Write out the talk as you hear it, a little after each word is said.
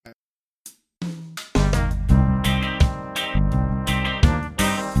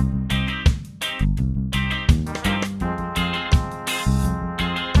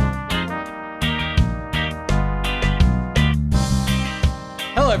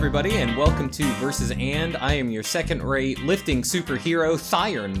everybody, and welcome to Versus And. I am your second-rate lifting superhero,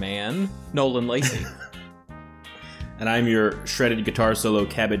 Thiron Man, Nolan Lacey. And I'm your shredded guitar solo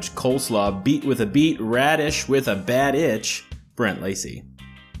cabbage coleslaw, beat with a beat, radish with a bad itch, Brent Lacey.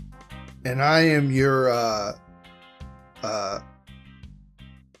 And I am your, I'm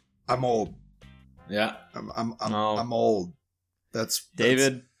old. Yeah. I'm old. That's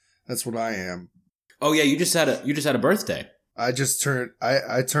David. That's what I am. Oh yeah, you just had a birthday. I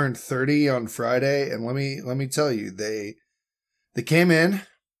turned 30 on Friday, and let me tell you, they came in,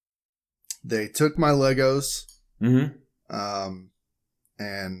 they took my Legos, and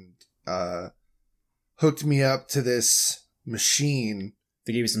hooked me up to this machine.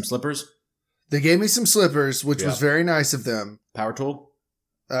 They gave you some slippers? They gave me some slippers, which was very nice of them. Power tool?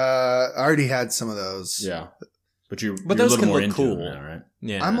 I already had some of those. Yeah. But you're those a little can more look into cool. them now, right?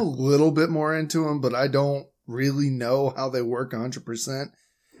 Yeah. I'm a little bit more into them, but I don't really know how they work 100%.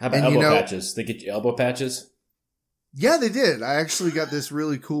 How about elbow patches? They get you elbow patches? Yeah, they did. I actually got this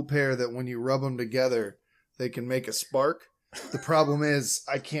really cool pair that when you rub them together, they can make a spark. The problem is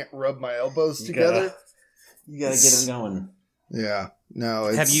I can't rub my elbows together. You gotta get them going. Yeah. No,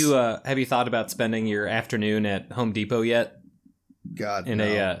 it's... Have you thought about spending your afternoon at Home Depot yet? God, in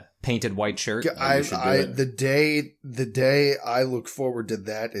a painted white shirt? The day I look forward to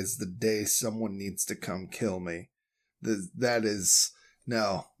that is the day someone needs to come kill me. I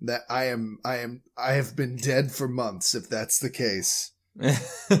have been dead for months if that's the case.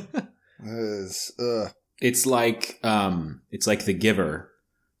 It's like The Giver.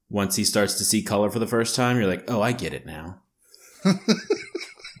 Once he starts to see color for the first time, you're like, oh, I get it now.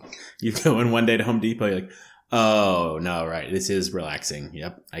 You go in one day to Home Depot, you're like, oh, no, right. This is relaxing.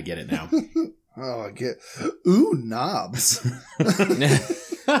 Yep, I get it now. Oh, I get... Ooh, knobs.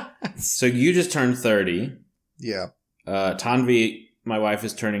 So you just turned 30. Yeah. Tanvi, my wife,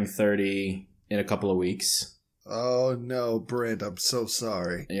 is turning 30 in a couple of weeks. Oh, no, Brent, I'm so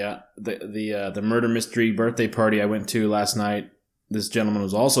sorry. Yeah. The murder mystery birthday party I went to last night, this gentleman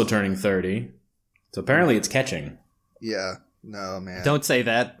was also turning 30. So apparently it's catching. Yeah. No, man. Don't say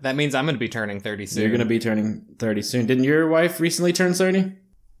that. That means I'm going to be turning 30 soon. You're going to be turning 30 soon. Didn't your wife recently turn 30?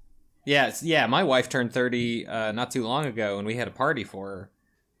 Yeah, my wife turned 30 not too long ago, and we had a party for her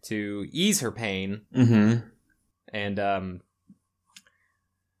to ease her pain. Mm-hmm. And,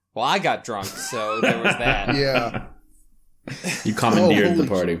 well, I got drunk, so there was that. Yeah. You commandeered the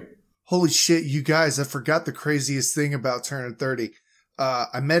party. Holy shit, you guys, I forgot the craziest thing about turning 30.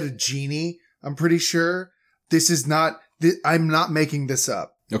 I met a genie, I'm pretty sure. I'm not making this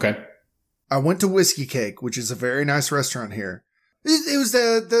up. Okay. I went to Whiskey Cake, which is a very nice restaurant here. It was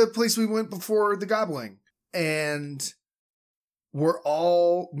the place we went before the gobbling. And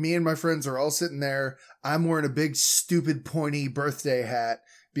me and my friends are all sitting there. I'm wearing a big, stupid, pointy birthday hat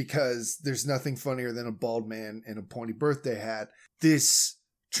because there's nothing funnier than a bald man in a pointy birthday hat. This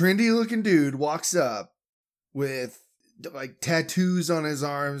trendy looking dude walks up with like tattoos on his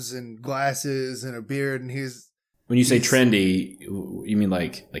arms and glasses and a beard, and when you say trendy, you mean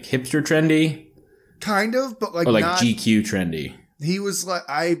like hipster trendy? Kind of, but like, or like not, GQ trendy. He was like,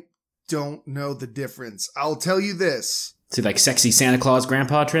 I don't know the difference. I'll tell you this. Is it like sexy Santa Claus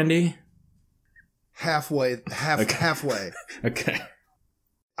grandpa trendy? Halfway. Okay.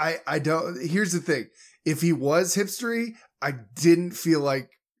 I don't, here's the thing. If he was hipstery, I didn't feel like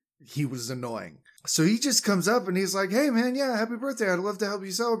he was annoying. So he just comes up and he's like, hey man, yeah, happy birthday. I'd love to help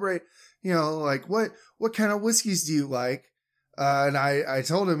you celebrate. You know, like what kind of whiskeys do you like? And I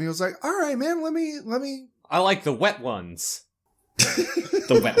told him, he was like, all right, man, let me. I like the wet ones.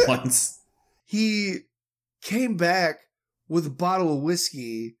 The wet ones. He came back with a bottle of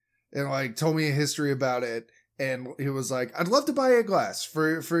whiskey and like told me a history about it. And he was like, I'd love to buy you a glass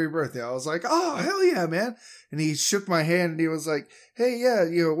for your birthday. I was like, oh, hell yeah, man. And he shook my hand and he was like, hey, yeah,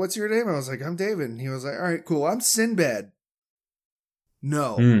 what's your name? I was like, I'm David. And he was like, all right, cool. I'm Sinbad.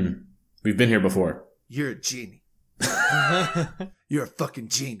 No. We've been here before. You're a genie. You're a fucking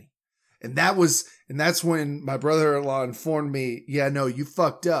genie. And that's when my brother-in-law informed me, yeah, no, you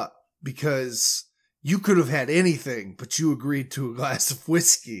fucked up because you could have had anything, but you agreed to a glass of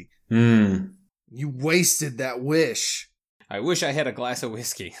whiskey. You wasted that wish. I wish I had a glass of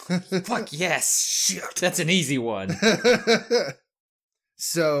whiskey. Fuck yes. Shit. That's an easy one.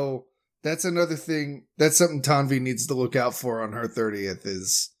 So that's another thing. That's something Tanvi needs to look out for on her 30th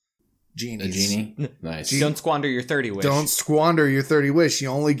is genies. A genie? Nice. Don't squander your 30 wish. Don't squander your 30 wish. You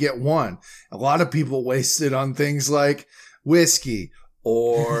only get one. A lot of people waste it on things like whiskey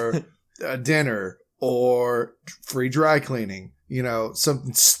or a dinner or free dry cleaning.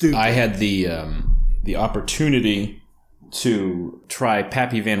 Something stupid. I had the opportunity to try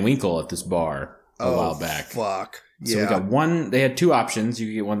Pappy Van Winkle at this bar a while back. Fuck. So we got one. They had two options. You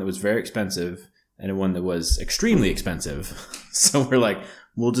could get one that was very expensive and one that was extremely expensive. So we're like,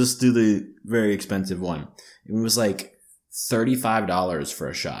 we'll just do the very expensive one. It was like $35 for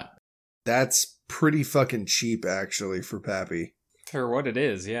a shot. That's pretty fucking cheap, actually, for Pappy. For what it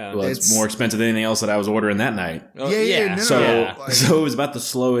is, yeah. Well, it's more expensive than anything else that I was ordering that night. Oh, Yeah, no, So it was about the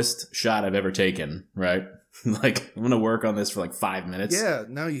slowest shot I've ever taken, right? Like, I'm going to work on this for like 5 minutes. Yeah,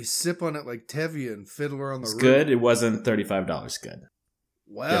 now you sip on it like Tevye and Fiddler on the It's Roof. good. It wasn't $35 good.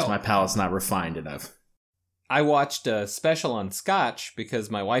 Wow. Guess my palate's not refined enough. I watched a special on Scotch because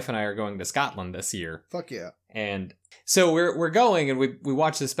my wife and I are going to Scotland this year. Fuck yeah. And so we're going, and we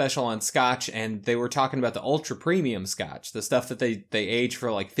watched the special on Scotch, and they were talking about the ultra premium Scotch, the stuff that they age for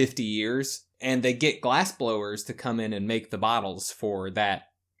like 50 years, and they get glass blowers to come in and make the bottles for that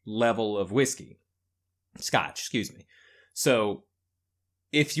level of whiskey. Scotch, excuse me. So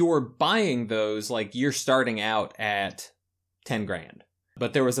if you're buying those, like, you're starting out at 10 grand.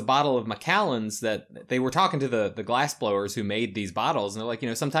 But there was a bottle of Macallan's that they were talking to the glass blowers who made these bottles, and they're like,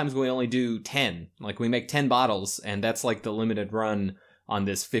 sometimes we only do 10. Like, we make 10 bottles, and that's like the limited run on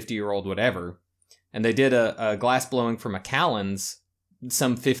this 50-year-old whatever. And they did a glass blowing for Macallan's,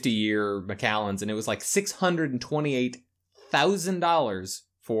 some 50-year Macallan's, and it was like $628,000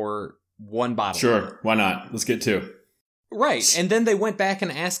 for one bottle. Sure, why not? Let's get two. Right, and then they went back and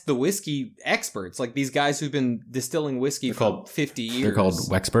asked the whiskey experts, like these guys who've been distilling whiskey for 50 years. They're called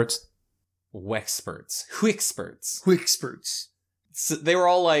Wexperts? Wexperts. Quicksperts. So they were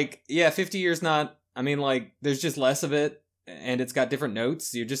all like, yeah, 50 years not, I mean, like, there's just less of it, and it's got different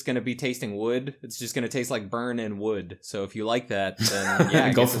notes. You're just going to be tasting wood. It's just going to taste like burn and wood. So if you like that, then yeah,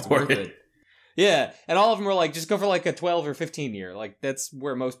 I Go guess it's for worth it. it. Yeah, and all of them were like, just go for like a 12 or 15 year. Like, that's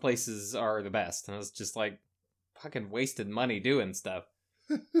where most places are the best. And I was just like, fucking wasted money doing stuff.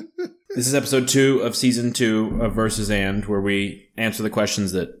 This is episode 2 of season 2 of Versus And, where we answer the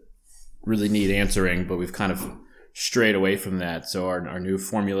questions that really need answering, but we've kind of strayed away from that. So our new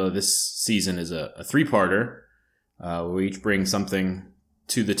formula this season is a 3-parter. We each bring something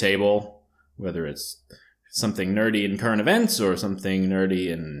to the table, whether it's something nerdy in current events or something nerdy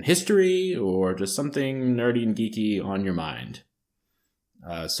in history or just something nerdy and geeky on your mind.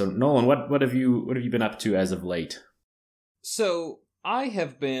 So Nolan, what have you been up to as of late? So I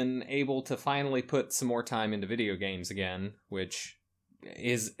have been able to finally put some more time into video games again, which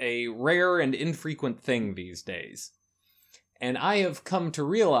is a rare and infrequent thing these days. And I have come to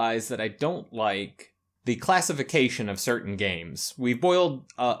realize that I don't like the classification of certain games. We've boiled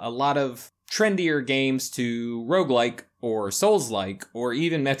a lot of trendier games to roguelike or Souls-like or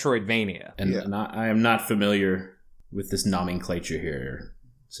even Metroidvania. And I am not familiar with this nomenclature here,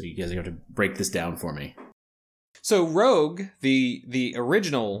 so you guys are going to break this down for me. So Rogue, the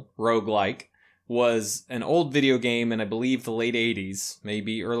original roguelike, was an old video game in, I believe, the late 80s,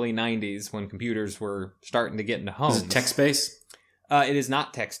 maybe early 90s, when computers were starting to get into homes. Is it text-based? It is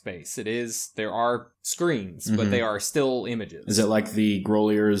not text-based. There are screens, but they are still images. Is it like the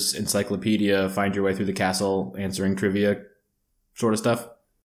Grolier's Encyclopedia, find your way through the castle, answering trivia sort of stuff?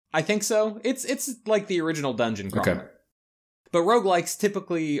 I think so. It's like the original dungeon crawler. Okay. But roguelikes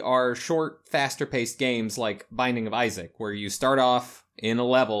typically are short, faster-paced games like Binding of Isaac, where you start off in a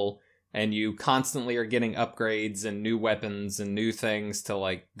level and you constantly are getting upgrades and new weapons and new things to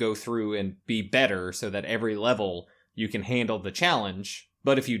like go through and be better so that every level you can handle the challenge.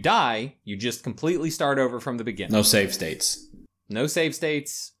 But if you die, you just completely start over from the beginning. No save states. No save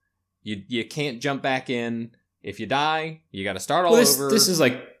states. You can't jump back in. If you die, you got to start all Well, over. this is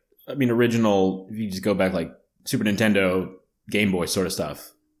like, I mean, original. If you just go back like Super Nintendo, Game Boy sort of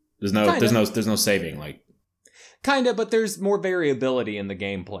stuff. There's no saving. Like, Kinda, but there's more variability in the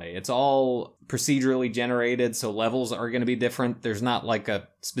gameplay. It's all procedurally generated, so levels are going to be different. There's not like a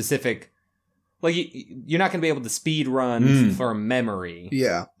specific... Like, you're not going to be able to speed run from memory.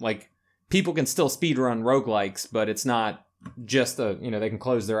 Yeah. Like, people can still speed run roguelikes, but it's not just they can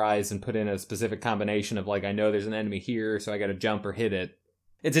close their eyes and put in a specific combination of, like, I know there's an enemy here, so I got to jump or hit it.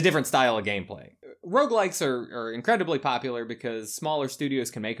 It's a different style of gameplay. Roguelikes are incredibly popular because smaller studios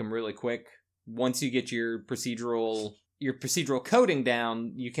can make them really quick. Once you get your procedural coding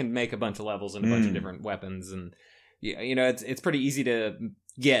down, you can make a bunch of levels and a bunch of different weapons, and it's pretty easy to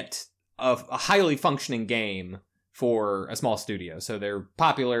get a highly functioning game for a small studio. So they're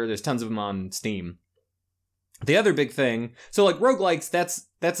popular. There's tons of them on Steam. The other big thing, so like roguelikes,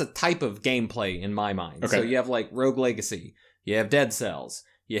 that's a type of gameplay in my mind. Okay. So you have like Rogue Legacy, you have Dead Cells,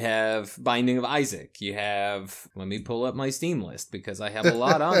 you have Binding of Isaac, you have, let me pull up my Steam list because I have a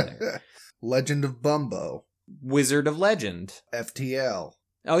lot on there. Legend of Bumbo. Wizard of Legend. FTL.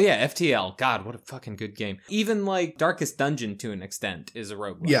 Oh yeah, FTL. God, what a fucking good game. Even like Darkest Dungeon to an extent is a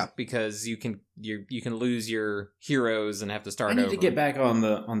roguelike. Yeah. Because you can lose your heroes and have to start I need over. to get back on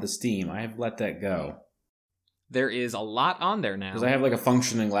the Steam. I have let that go. There is a lot on there now. Because I have like a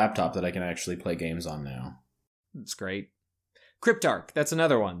functioning laptop that I can actually play games on now. It's great. Cryptark, that's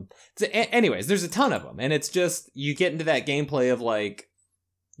another one. Anyways, there's a ton of them. And it's just, you get into that gameplay of like,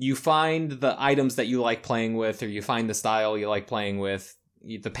 you find the items that you like playing with, or you find the style you like playing with,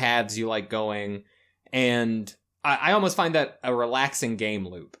 the paths you like going, and I almost find that a relaxing game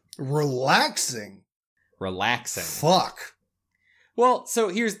loop. Relaxing? Fuck. Well, so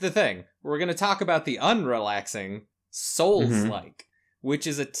here's the thing. We're going to talk about the unrelaxing Souls-like, which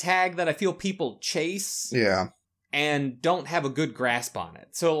is a tag that I feel people chase and don't have a good grasp on it.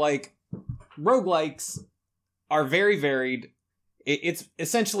 So, like, roguelikes are very varied. It's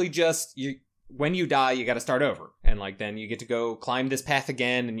essentially just when you die, you got to start over. And like then you get to go climb this path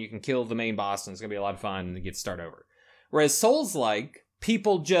again and you can kill the main boss and it's going to be a lot of fun and you get to start over. Whereas Souls-like,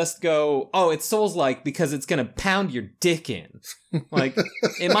 people just go, oh, it's Souls-like because it's going to pound your dick in. Like,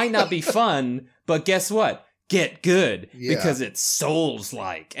 it might not be fun, but guess what? Get good because it's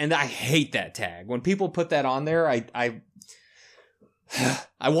Souls-like. And I hate that tag. When people put that on there, I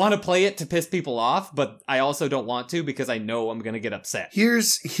want to play it to piss people off, but I also don't want to because I know I'm going to get upset.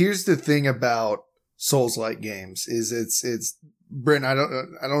 Here's the thing about Souls-like games is it's Brent, I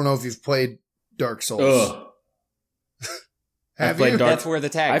don't know if you've played Dark Souls. Ugh. Have you? That's where the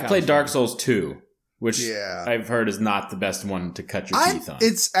tag I've comes played Dark from. Souls 2, which I've heard is not the best one to cut your teeth on.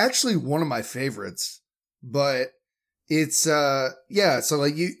 It's actually one of my favorites, but it's so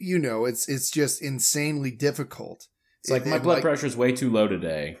like you know, it's just insanely difficult. It's like my blood pressure is way too low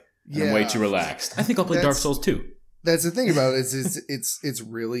today. And I'm way too relaxed. I think I'll play Dark Souls 2. That's the thing about it is it's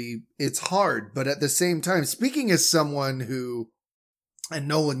really hard, but at the same time, speaking as someone who, and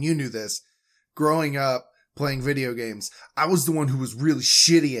Nolan, you knew this, growing up playing video games, I was the one who was really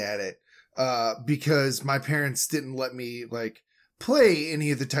shitty at it because my parents didn't let me like play any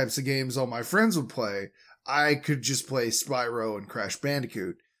of the types of games all my friends would play. I could just play Spyro and Crash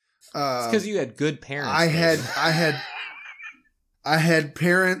Bandicoot. It's because you had good parents. I had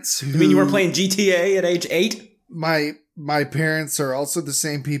parents who... You mean you were playing GTA at age 8? My parents are also the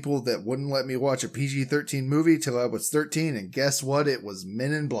same people that wouldn't let me watch a PG-13 movie till I was 13, and guess what? It was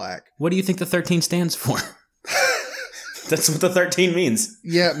Men in Black. What do you think the 13 stands for? That's what the 13 means.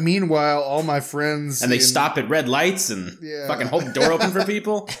 Yeah, meanwhile, all my friends... And they stop at red lights and fucking hold the door open for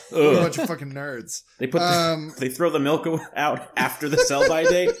people? A bunch of fucking nerds. They put they throw the milk out after the sell-by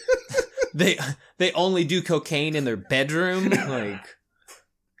date? They only do cocaine in their bedroom? Like...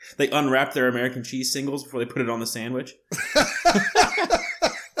 They unwrap their American cheese singles before they put it on the sandwich.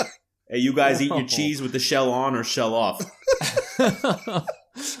 Hey, you guys eat your cheese with the shell on or shell off?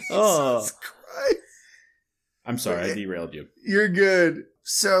 Oh, Christ. I'm sorry, I derailed you. You're good.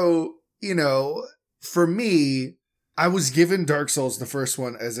 So, you know, for me, I was given Dark Souls, the first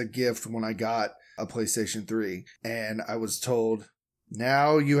one, as a gift when I got a PlayStation 3. And I was told,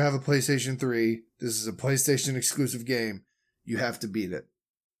 now you have a PlayStation 3. This is a PlayStation exclusive game. You have to beat it.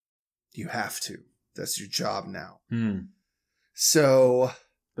 You have to. That's your job now. So...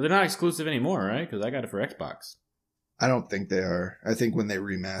 But they're not exclusive anymore, right? Because I got it for Xbox. I don't think they are. I think when they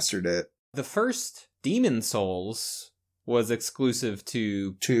remastered it. the first Demon Souls was exclusive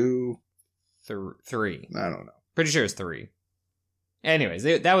to 2, 3. I don't know. Pretty sure it's 3. Anyways,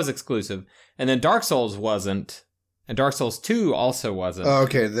 that was exclusive. And then Dark Souls wasn't. And Dark Souls 2 also wasn't. Oh,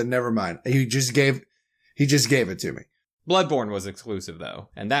 okay, then never mind. He just gave it to me. Bloodborne was exclusive, though.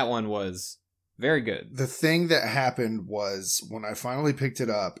 And that one was very good. The thing that happened was when I finally picked it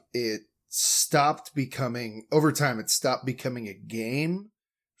up, it stopped becoming, over time, it stopped becoming a game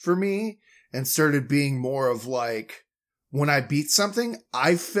for me and started being more of like, when I beat something,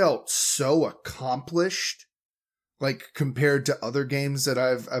 I felt so accomplished. Like compared to other games that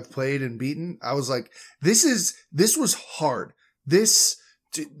I've played and beaten, I was like, this was hard. This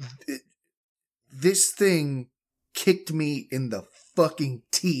thing kicked me in the fucking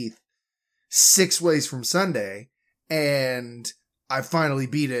teeth 6 ways from Sunday, and I finally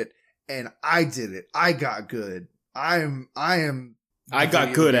beat it, and I did it. I got good. I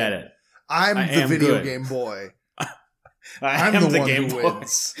got good at it. I'm the video game boy. I'm the the one game who boy.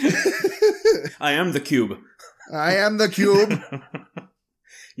 wins. I am the cube. I am the cube.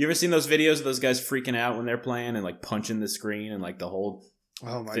 You ever seen those videos of those guys freaking out when they're playing and like punching the screen and like the whole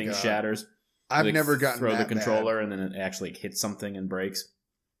thing shatters? I've Like, never gotten throw that the controller bad. and then it actually hits something and breaks.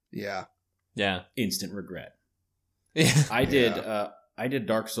 Yeah. Yeah. Instant regret. Yeah. I did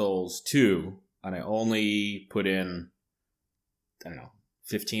Dark Souls 2 and I only put in, I don't know,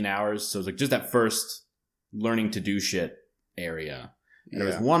 15 hours. So it was like just that first learning to do shit area. And there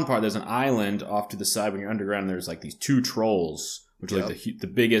was one part, there's an island off to the side when you're underground, and there's like these 2 trolls, which are like the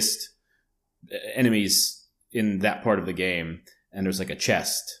biggest enemies in that part of the game. And there's like a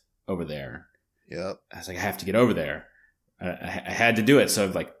chest over there. Yep. I was like, I have to get over there. I had to do it. So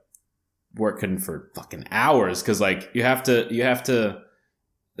I've like working for fucking hours. Cause like you have to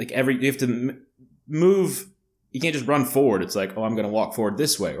like you have to move. You can't just run forward. It's like, oh, I'm going to walk forward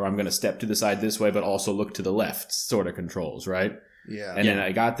this way, or I'm going to step to the side this way, but also look to the left sort of controls. Right. Yeah. And then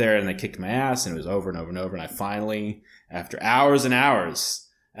I got there and they kicked my ass, and it was over and over and over. And I finally, after hours and hours,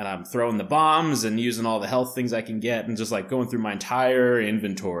 and I'm throwing the bombs and using all the health things I can get, and just like going through my entire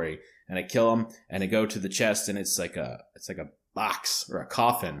inventory, and I kill them, and I go to the chest, and it's like a box or a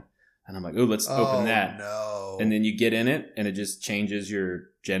coffin, and I'm like, ooh, let's open that. No. And then you get in it, and it just changes your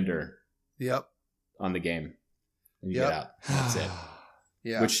gender. Yep. On the game, and you get out. That's it.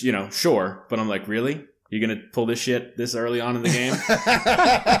 Yeah. Which, sure, but I'm like, really? You're going to pull this shit this early on in the game?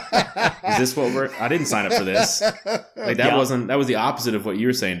 Is this what I didn't sign up for this. Like that was the opposite of what you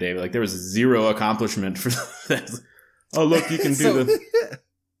were saying, David. Like there was zero accomplishment for that. Oh, look, you can do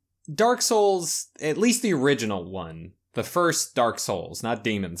Dark Souls, at least the original one, the first Dark Souls, not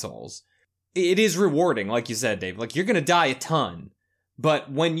Demon Souls. It is rewarding, like you said, Dave. Like you're going to die a ton,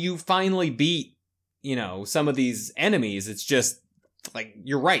 but when you finally beat, some of these enemies, it's just like,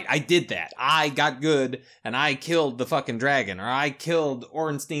 you're right, I did that. I got good, and I killed the fucking dragon, or I killed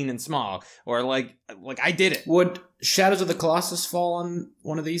Ornstein and Smaug, or like I did it. Would Shadows of the Colossus fall on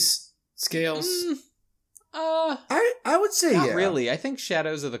one of these scales? I would say not really. I think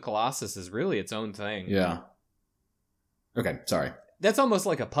Shadows of the Colossus is really its own thing. Yeah. Okay, sorry. That's almost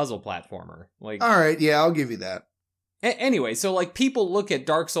like a puzzle platformer. Like, all right, yeah, I'll give you that. Anyway, so like people look at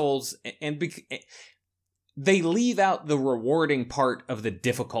Dark Souls and they leave out the rewarding part of the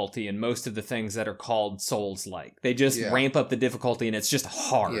difficulty in most of the things that are called Souls-like. They just ramp up the difficulty and it's just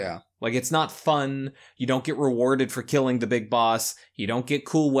hard. Yeah. Like, it's not fun. You don't get rewarded for killing the big boss. You don't get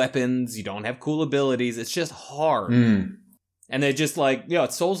cool weapons. You don't have cool abilities. It's just hard. Mm. And they're just like,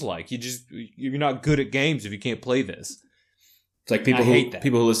 it's Souls-like. You're not good at games if you can't play this. It's like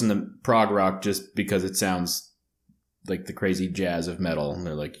people who listen to prog rock just because it sounds like the crazy jazz of metal. And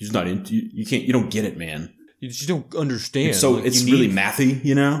they're like, you're just not into, you don't get it, man. You just don't understand. So it's really mathy,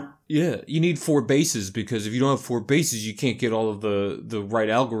 Yeah, you need 4 basses because if you don't have 4 basses, you can't get all of the right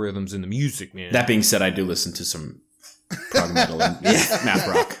algorithms in the music, man. That being said, I do listen to some prog metal and math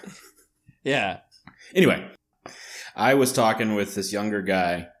rock. Yeah. Anyway, I was talking with this younger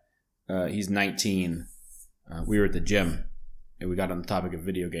guy. He's 19. We were at the gym, and we got on the topic of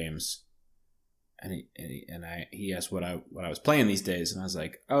video games. And he asked what I was playing these days, and I was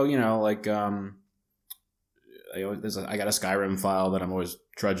like, I got a Skyrim file that I'm always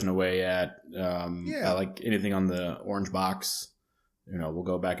trudging away at. I like anything on the orange box. We'll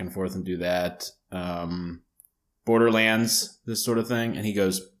go back and forth and do that. Borderlands, this sort of thing. And he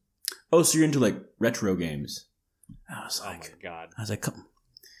goes, "Oh, so you're into like retro games?" I was like, "Oh my god!" I was like,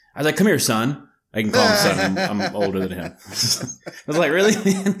 "Come here, son." I can call him son. I'm older than him. I was like, "Really,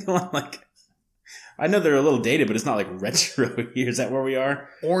 man? Come on, like." I know they're a little dated, but it's not like retro here. Is that where we are?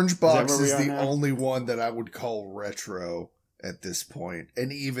 Orange Box is the only one that I would call retro at this point.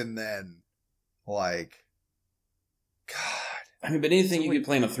 And even then, like, God. I mean, but anything you could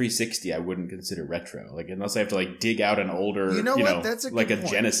play on a 360, I wouldn't consider retro. Like, unless I have to like dig out an older, that's like a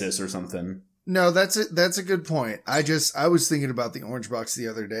Genesis or something. No, that's a good point. I was thinking about the Orange Box the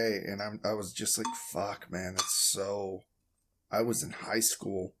other day, and I was just like, fuck, man, I was in high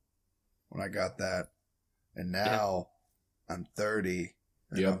school when I got that. And now I'm 30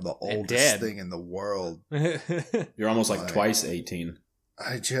 and I'm the oldest thing in the world. You're almost like twice 18.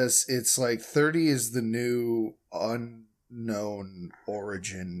 It's like 30 is the new unknown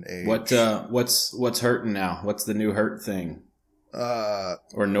origin age. What's hurting now? What's the new hurt thing?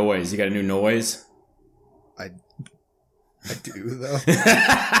 Or noise. You got a new noise? I do though.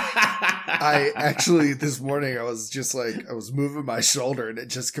 I actually this morning I was moving my shoulder and it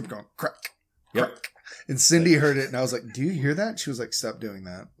just kept going crack, crack. And Cindy heard it and I was like, "Do you hear that?" She was like, "Stop doing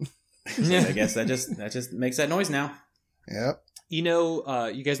that." I guess that just makes that noise now. Yep.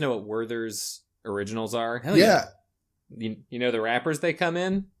 You guys know what Werther's originals are? Hell yeah. You know the wrappers they come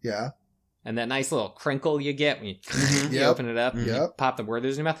in? Yeah. And that nice little crinkle you get when you open it up and you pop the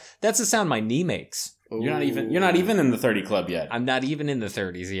Werther's in your mouth. That's the sound my knee makes. You're not even in the 30 club yet. I'm not even in the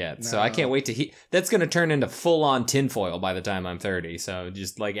 30s yet. No. So I can't wait to that's going to turn into full on tinfoil by the time I'm 30. So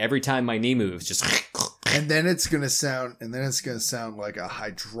just like every time my knee moves, just And then it's gonna sound like a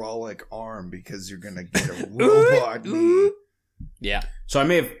hydraulic arm because you're gonna get a robot knee. Yeah. So I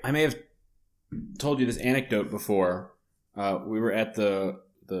may have told you this anecdote before. We were at the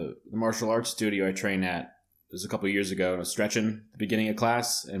martial arts studio I train at. It was a couple of years ago. I was stretching at the beginning of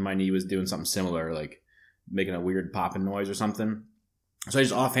class, and my knee was doing something similar, like making a weird popping noise or something. So I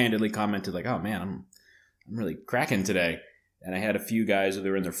just offhandedly commented, like, "Oh man, I'm really cracking today." And I had a few guys that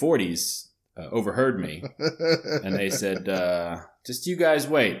were in their 40s overheard me, and they said, "Just you guys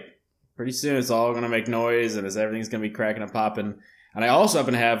wait. Pretty soon it's all going to make noise, and everything's going to be cracking and popping." And I also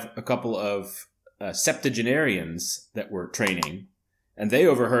happen to have a couple of septuagenarians that were training, and they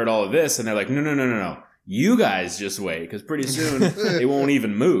overheard all of this, and they're like, no. You guys just wait, because pretty soon it won't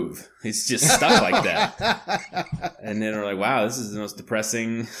even move. It's just stuck like that. And then we're like, wow, this is the most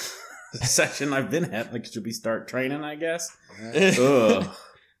depressing session I've been at. Like, should we start training, I guess? Ugh.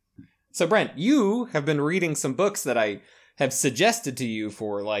 So, Brent, you have been reading some books that I have suggested to you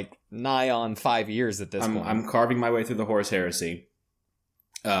for, like, nigh on 5 years at this point. I'm carving my way through the Horus Heresy.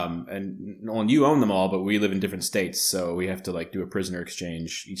 And you own them all, but we live in different states, so we have to, like, do a prisoner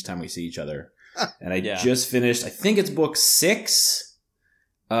exchange each time we see each other. And I just finished, I think it's book 6,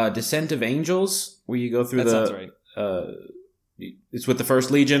 Descent of Angels, where you go through sounds right. It's with the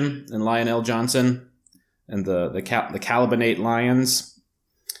First Legion and Lionel Johnson and the Calibanate Lions.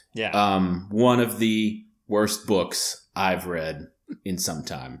 Yeah. One of the worst books I've read in some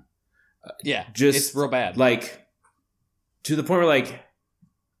time. Yeah. Just it's real bad. Like, to the point where, like,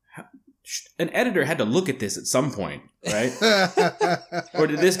 an editor had to look at this at some point, right? Or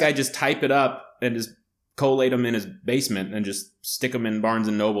did this guy just type it up and just collate them in his basement and just stick them in Barnes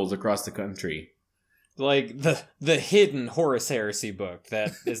and Nobles across the country? Like the hidden Horus Heresy book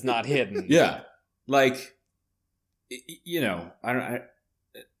that is not hidden. Yeah, like, you know,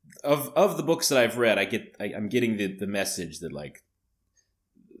 of the books that I've read, I'm getting the message that, like,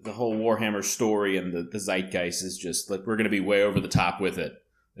 the whole Warhammer story and the zeitgeist is just like, we're going to be way over the top with it.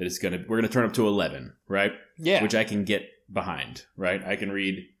 We're going to turn up to 11, right? Yeah. Which I can get behind, right? I can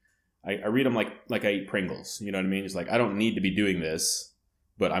read, I read them like I eat Pringles, you know what I mean? It's like, I don't need to be doing this,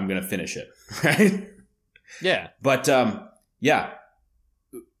 but I'm going to finish it, right? Yeah. But, yeah,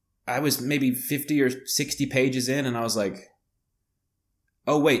 I was maybe 50 or 60 pages in, and I was like,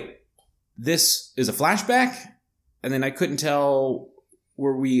 oh, wait, this is a flashback? And then I couldn't tell,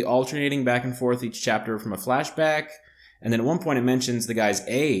 were we alternating back and forth each chapter from a flashback? And then at one point it mentions the guy's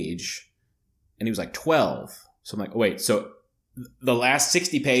age, and he was like 12. So I'm like, oh, wait, so the last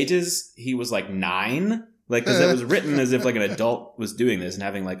 60 pages, he was like 9? Like, because it was written as if like an adult was doing this and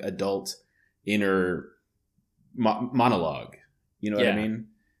having like adult inner monologue. You know what I mean?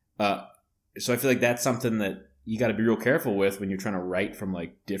 So I feel like that's something that you got to be real careful with when you're trying to write from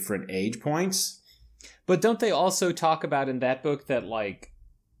like different age points. But don't they also talk about in that book that, like,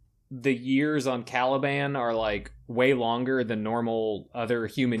 the years on Caliban are, like, way longer than normal other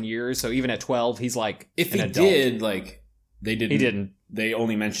human years? So even at 12, he's like if an he adult. did, like, they didn't. He didn't. They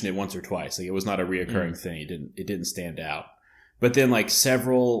only mentioned it once or twice. Like, it was not a reoccurring thing. It didn't stand out. But then, like, it's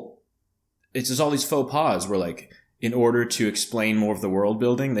just all these faux pas where, like, in order to explain more of the world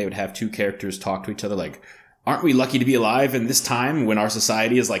building, they would have two characters talk to each other like, aren't we lucky to be alive in this time when our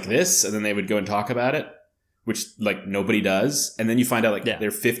society is like this? And then they would go and talk about it, which, like, nobody does. And then you find out, like,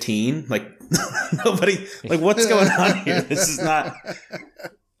 they're 15. Like, nobody, like, what's going on here? This is not,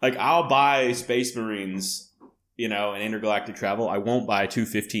 like, I'll buy Space Marines, you know, and intergalactic travel. I won't buy two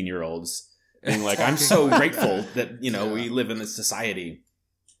 15-year-olds being like, I'm so grateful that, you know, we live in this society.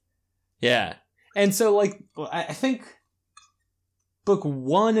 Yeah. And so, like, I think book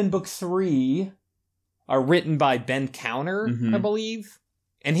 1 and book 3 are written by Ben Counter, I believe.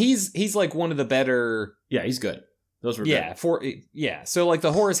 And he's like one of the better. Yeah, he's good. Those were good. So, like,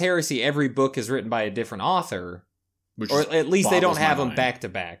 the Horus Heresy, every book is written by a different author. Or at least they don't have them back to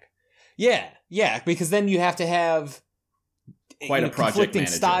back. Yeah, because then you have to have quite a project conflicting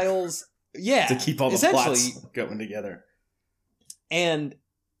manager styles. Yeah. To keep all the plots going together. And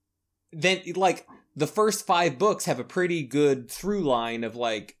then, like, the first 5 books have a pretty good through line of,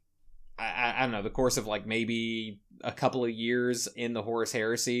 like, I don't know, the course of, like, maybe a couple of years in the Horus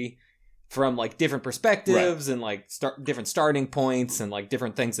Heresy from, like, different perspectives and, like, different starting points and, like,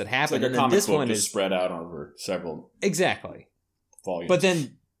 different things that happen. It's like and a comic this book one is is spread out over several volumes. But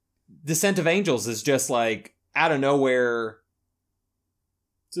then Descent of Angels is just, like, out of nowhere.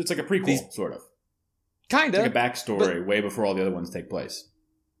 So it's like a prequel, sort of. Kind of. It's like a backstory way before all the other ones take place.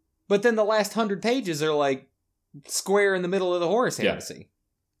 But then the last 100 pages are, like, square in the middle of the Horus Heresy.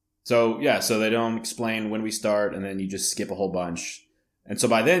 So they don't explain when we start, and then you just skip a whole bunch. And so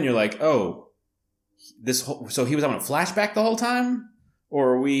by then you're like, oh, so he was having a flashback the whole time,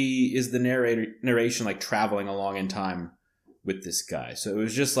 or is the narration like traveling along in time with this guy? So it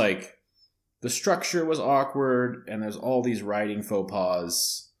was just like the structure was awkward, and there's all these writing faux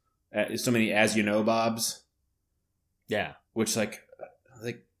pas, so many as you know Bobs. Yeah, which like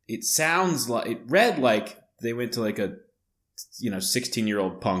it sounds like it read like they went to like a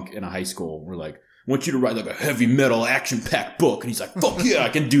 16-year-old punk in a high school. We're like, I want you to write like a heavy metal action-packed book. And he's like, fuck yeah, I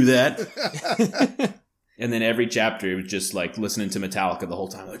can do that. And then every chapter, it was just like listening to Metallica the whole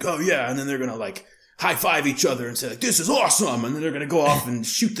time. Like, oh yeah. And then they're going to like high-five each other and say like, this is awesome. And then they're going to go off and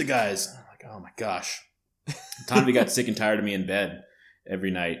shoot the guys. And I'm like, oh my gosh. Tanvi got sick and tired of me in bed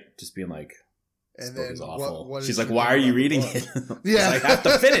every night, just being like, this book is awful. What She's like, why are you reading it? Yeah. I have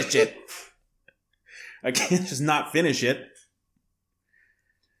to finish it. I can't just not finish it.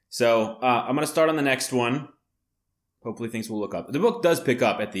 So I'm going to start on the next one. Hopefully things will look up. The book does pick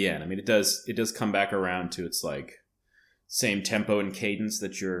up at the end. I mean, it does come back around to its like same tempo and cadence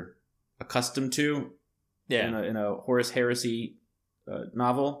that you're accustomed to in a Horus Heresy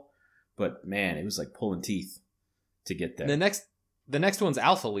novel. But man, it was like pulling teeth to get there. The next one's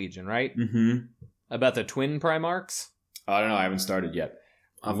Alpha Legion, right? Mm-hmm. About the twin Primarchs? I don't know. I haven't started yet.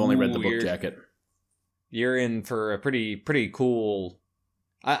 I've only read the book jacket. You're in for a pretty cool...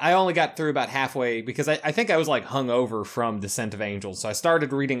 I only got through about halfway because I think I was like hungover from Descent of Angels. So I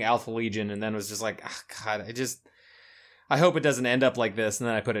started reading Alpha Legion and then was just like, oh, God, I hope it doesn't end up like this. And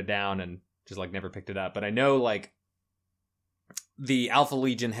then I put it down and just like never picked it up. But I know like the Alpha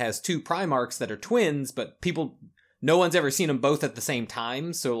Legion has two Primarchs that are twins, but no one's ever seen them both at the same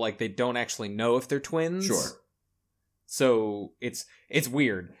time. So like they don't actually know if they're twins. Sure. So it's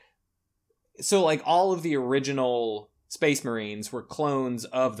weird. So like all of the original Space Marines were clones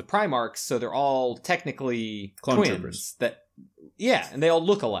of the Primarchs, so they're all technically clone twins. Troopers. And they all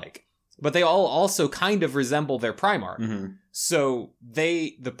look alike. But they all also kind of resemble their Primarch. Mm-hmm. So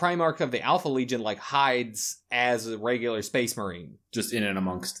the Primarch of the Alpha Legion like hides as a regular Space Marine. Just in and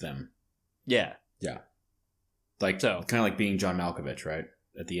amongst them. Yeah. Yeah. Like kind of like being John Malkovich, right?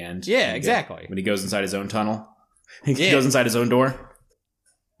 At the end. Yeah, exactly. When he goes inside his own tunnel. He goes inside his own door.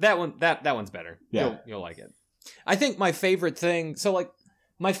 That one's better. Yeah. You'll like it. I think my favorite thing, so like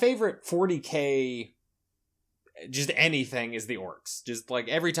my favorite 40K, just anything is the orcs. Just like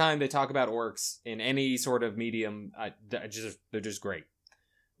every time they talk about orcs in any sort of medium, they're just great.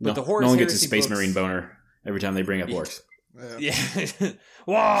 But the Horus no one Heresy gets a Space books, Marine boner every time they bring up orcs. Yeah.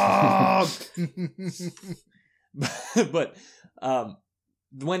 Whoa! But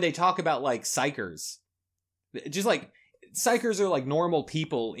when they talk about like psychers, just like psychers are like normal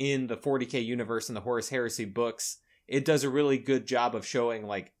people in the 40K universe and the Horus Heresy books. It does a really good job of showing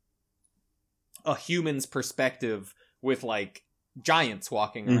like a human's perspective with like giants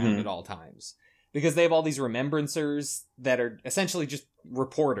walking around at all times, because they have all these remembrancers that are essentially just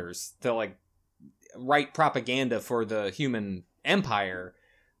reporters to like write propaganda for the human empire,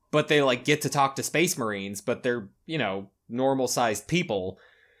 but they like get to talk to Space Marines, but they're, normal sized people.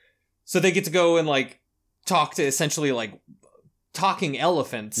 So they get to go and like talk to essentially like talking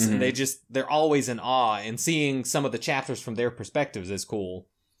elephants, and they're always in awe, and seeing some of the chapters from their perspectives is cool.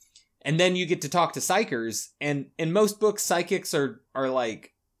 And then you get to talk to psychers, and in most books, psychics are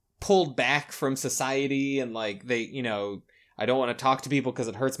like pulled back from society, and like they, I don't want to talk to people because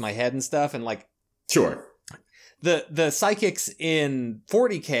it hurts my head and stuff, and like sure. The psychics in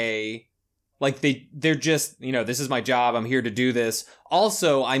 40K, like they're just, this is my job, I'm here to do this.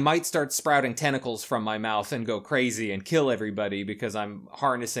 Also, I might start sprouting tentacles from my mouth and go crazy and kill everybody because I'm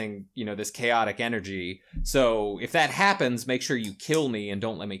harnessing, this chaotic energy. So if that happens, make sure you kill me and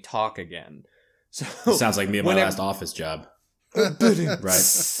don't let me talk again. So sounds like me at my last office job. Right.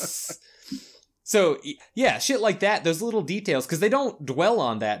 So, yeah, shit like that, those little details, because they don't dwell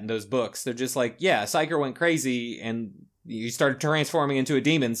on that in those books. They're just like, yeah, Psyker went crazy and you started transforming into a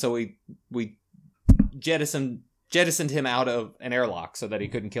demon, so we jettisoned him out of an airlock so that he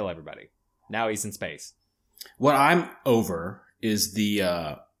couldn't kill everybody. Now he's in space. What I'm over is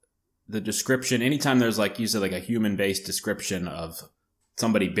the description. Anytime there's like you said, like a human-based description of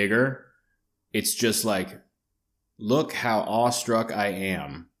somebody bigger, it's just like, look how awestruck I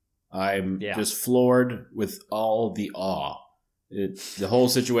am. I'm just floored with all the awe. The whole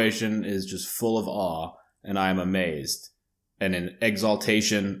situation is just full of awe, and I'm amazed. And in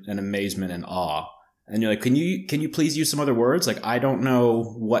exaltation and amazement and awe. And you're like, can you please use some other words? Like, I don't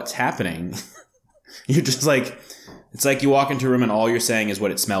know what's happening. You're just like, it's like you walk into a room and all you're saying is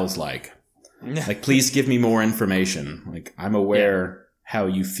what it smells like. Like, please give me more information. Like, I'm aware how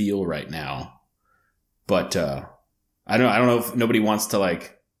you feel right now. But I don't know if nobody wants to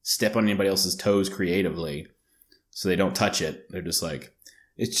like step on anybody else's toes creatively, so they don't touch it. They're just like,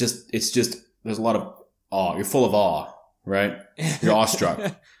 it's just there's a lot of awe. You're full of awe, right? You're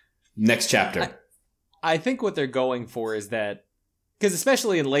awestruck. Next chapter. I think what they're going for is that, because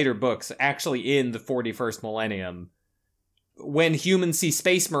especially in later books, actually in the 41st millennium, when humans see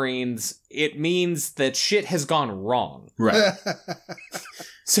Space Marines, it means that shit has gone wrong. Right.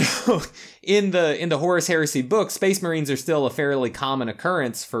 So in the Horus Heresy book, Space Marines are still a fairly common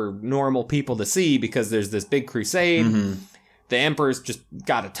occurrence for normal people to see because there's this big crusade. Mm-hmm. The Emperor's just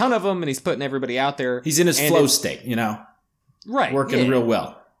got a ton of them, and he's putting everybody out there. He's in his flow state, right, working real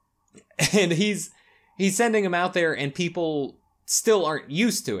well. And he's sending them out there, and people still aren't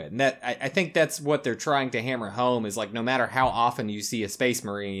used to it. And that I think that's what they're trying to hammer home is like, no matter how often you see a Space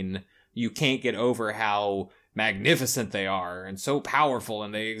Marine, you can't get over how magnificent they are and so powerful,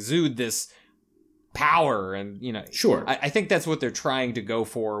 and they exude this power, and Sure. I think that's what they're trying to go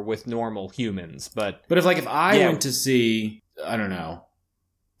for with normal humans. But if I went to see, I don't know,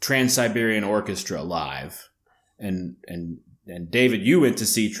 Trans-Siberian Orchestra live, and David, you went to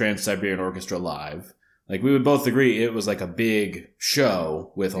see Trans-Siberian Orchestra live, like, we would both agree it was like a big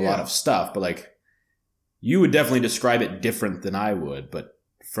show with a lot of stuff, but like, you would definitely describe it different than I would. But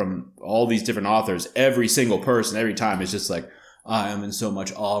from all these different authors, every single person, every time, is just like, I am in so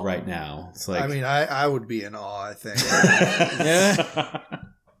much awe right now. It's like, I mean, I would be in awe, I think.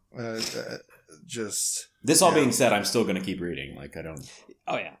 This all being said, I'm still going to keep reading. Like, I don't.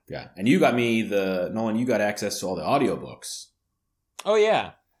 Oh yeah. Yeah. And you got me Nolan, you got access to all the audiobooks. Oh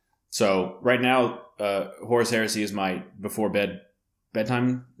yeah. So right now, Horus Heresy is my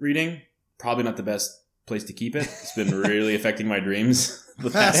bedtime reading. Probably not the best place to keep it. It's been really affecting my dreams the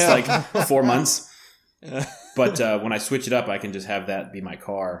past 4 months. But when I switch it up, I can just have that be my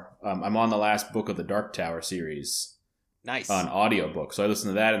car. I'm on the last book of the Dark Tower series. Nice. On audiobook. So I listen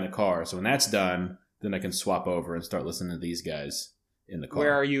to that in the car. So when that's done, then I can swap over and start listening to these guys in the car.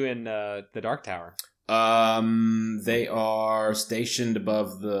 Where are you in the Dark Tower? They are stationed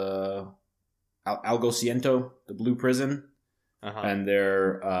above the Algociento, the Blue Prison. Uh-huh. And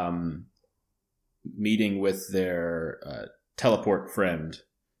they're meeting with their teleport friend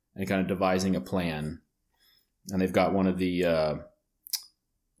and kind of devising a plan. And they've got one of the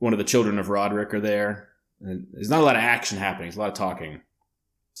children of Roderick are there. And there's not a lot of action happening. There's a lot of talking.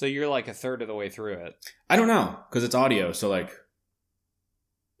 So you're like a third of the way through it. I don't know, because it's audio. So like,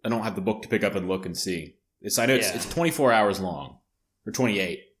 I don't have the book to pick up and look and see. I know it's 24 hours long, or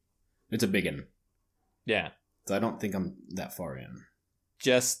 28. It's a big one. Yeah. So I don't think I'm that far in.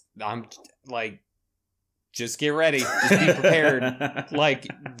 Just get ready. Just be prepared. Like,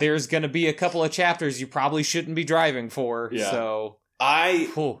 there's going to be a couple of chapters you probably shouldn't be driving for. Yeah. So I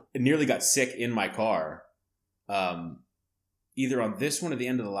nearly got sick in my car. Either on this one or the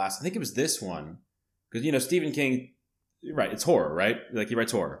end of the last. I think it was this one. Because, Stephen King, you're right, it's horror, right? Like, he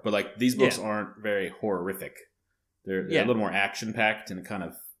writes horror. But, like, these books aren't very horrific. They're a little more action-packed and kind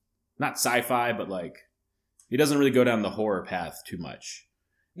of, not sci-fi, but, like, he doesn't really go down the horror path too much.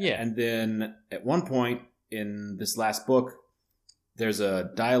 Yeah. And then, at one point in this last book, there's a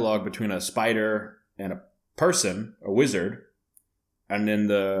dialogue between a spider and a person, a wizard. And then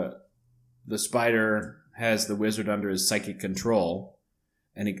the spider has the wizard under his psychic control,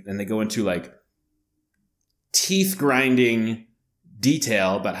 and they go into like teeth grinding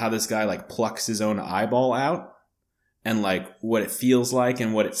detail about how this guy like plucks his own eyeball out and like what it feels like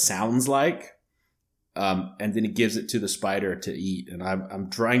and what it sounds like, and then he gives it to the spider to eat. And I'm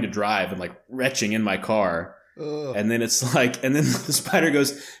trying to drive and like retching in my car. Ugh. And then it's like, and then the spider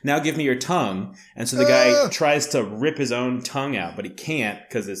goes, "Now give me your tongue." And so the guy tries to rip his own tongue out, but he can't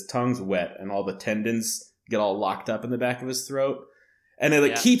because his tongue's wet and all the tendons get all locked up in the back of his throat. And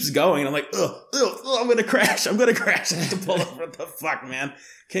it keeps going. And I'm like, ugh, I'm going to crash. I have to pull over. What the fuck, man?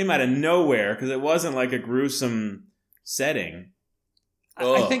 Came out of nowhere because it wasn't like a gruesome setting.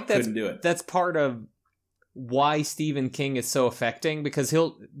 I think couldn't do it. That's part of why Stephen King is so affecting, because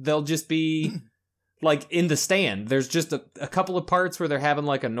they'll just be like in The Stand. There's just a couple of parts where they're having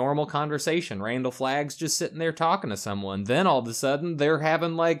like a normal conversation. Randall Flagg's just sitting there talking to someone. Then all of a sudden they're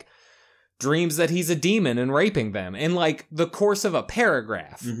having like dreams that he's a demon and raping them in like the course of a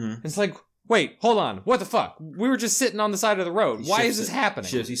paragraph. Mm-hmm. It's like, wait, hold on. What the fuck? We were just sitting on the side of the road. Why is this happening?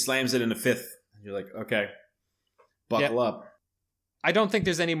 He slams it in a fifth. You're like, okay, buckle up. I don't think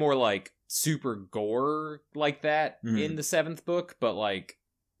there's any more like super gore like that in the seventh book, but like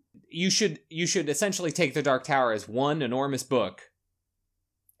you should essentially take The Dark Tower as one enormous book,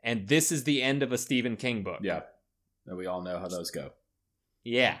 and this is the end of a Stephen King book. Yeah. And we all know how those go.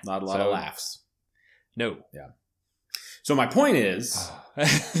 Yeah. Not a lot of laughs. No. Yeah. So my point is,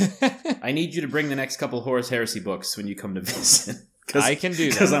 I need you to bring the next couple of Horus Heresy books when you come to visit. I can do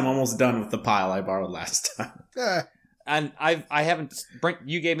that. Because I'm almost done with the pile I borrowed last time. And I haven't. Brent,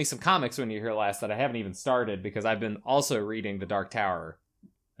 you gave me some comics when you were here last that I haven't even started because I've been also reading The Dark Tower,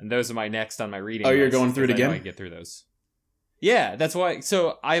 and those are my next on my reading. Oh, you're list, going through it I know again? I get through those. Yeah, that's why.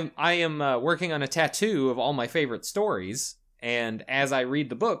 So I am working on a tattoo of all my favorite stories, and as I read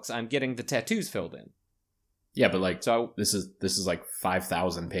the books, I'm getting the tattoos filled in. Yeah, but like, So this is like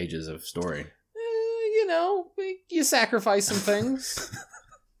 5,000 pages of story. you sacrifice some things.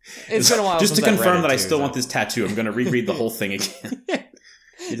 It's been a while. Just to since I've confirm read it, that I too, still so. want this tattoo, I'm going to reread the whole thing again.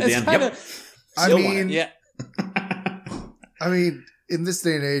 That's kinda, I Still want mean, yeah. I mean, in this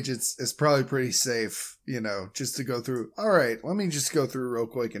day and age, it's probably pretty safe, just to go through. All right, let me just go through real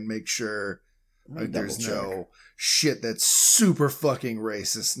quick and make sure there's no shit that's super fucking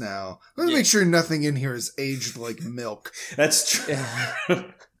racist now. Let me make sure nothing in here is aged like milk. That's true.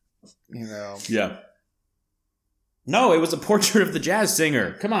 Yeah. No, it was a portrait of the jazz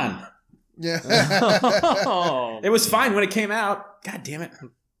singer. Come on. Yeah. Oh. It was fine when it came out. God damn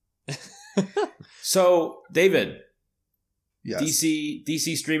it. So, David, Yes.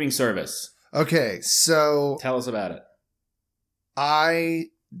 DC streaming service. Okay, so Tell us about it. I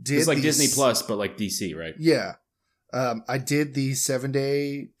did. It's like these- Disney Plus, but like DC, right? Yeah. I did the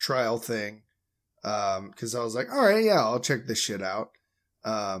 7-day trial thing. Because I was like, all right, yeah, I'll check this shit out.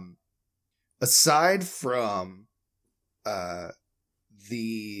 Aside from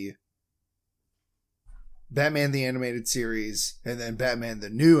the Batman the Animated Series and then Batman the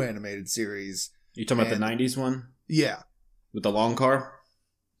New Animated Series. You talking about the And- 90s one? Yeah. With the long car?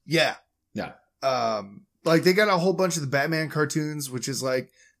 Yeah. Yeah. Like they got a whole bunch of the Batman cartoons, which is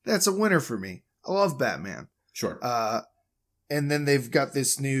like, that's a winner for me. I love Batman. Sure. And then they've got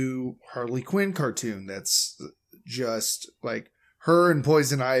this new Harley Quinn cartoon that's just like her and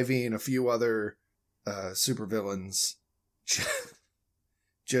Poison Ivy and a few other supervillains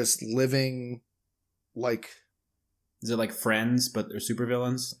just living like... Is it like Friends, but they're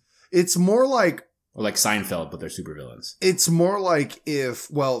supervillains? It's more like... Or like Seinfeld, but they're supervillains? It's more like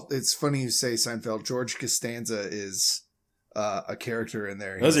if... Well, it's funny you say Seinfeld. George Costanza is a character in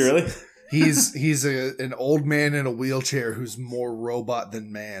there. Was he really? He's an old man in a wheelchair who's more robot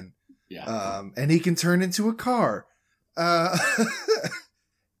than man. Yeah. And he can turn into a car.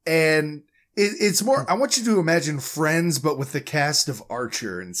 And it's more, I want you to imagine Friends, but with the cast of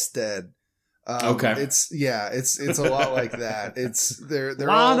Archer instead. Okay. It's a lot like that.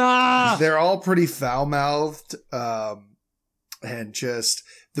 They're all pretty foul mouthed. And just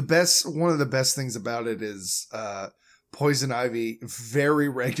one of the best things about it is, Poison Ivy very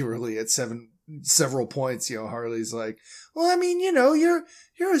regularly at several points, Harley's like, well, I mean, you're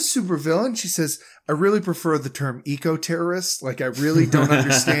a supervillain. She says, I really prefer the term eco-terrorist. Like, I really don't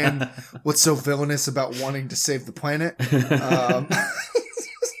understand what's so villainous about wanting to save the planet.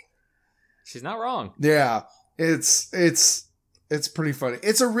 She's not wrong. Yeah, it's pretty funny.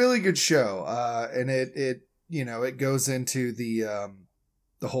 It's a really good show. And it goes into the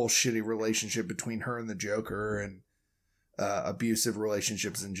whole shitty relationship between her and the Joker and abusive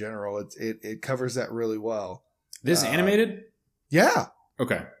relationships in general. It covers that really well. This animated? Yeah.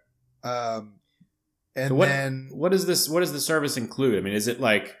 Okay. And So then what does the service include? I mean, is it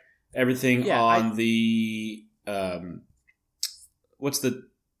like everything on the what's the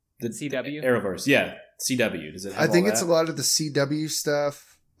CW? Arrowverse? Yeah, CW. Does it have I think all it's that? a lot of the CW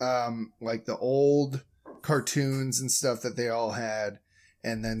stuff, like the old cartoons and stuff that they all had,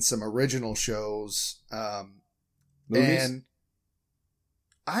 and then some original shows. Movies? And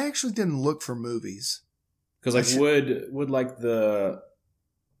I actually didn't look for movies. Because like would like the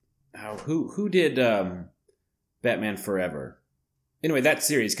who did Batman Forever? Anyway, that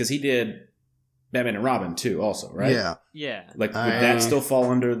series, because he did Batman and Robin too, also, right? Yeah. Yeah. Like, would that still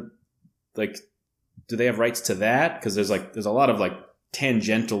fall under, like, do they have rights to that? Because there's a lot of like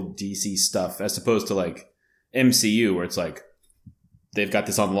tangential DC stuff as opposed to like MCU, where it's like they've got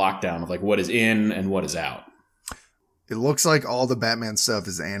this on lockdown of like what is in and what is out. It looks like all the Batman stuff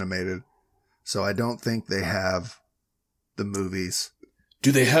is animated, so I don't think they have the movies.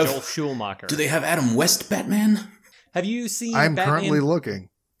 Do they have Joel Schumacher. Do they have Adam West Batman? Have you seen I'm Batman? currently looking.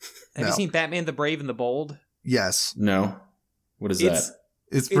 Have you seen Batman the Brave and the Bold? Yes. No. What is that?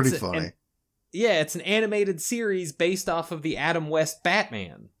 It's pretty funny. It's an animated series based off of the Adam West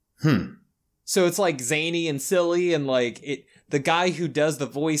Batman. Hmm. So it's like zany and silly, and like the guy who does the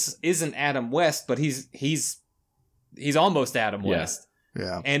voice isn't Adam West, but he's almost Adam West.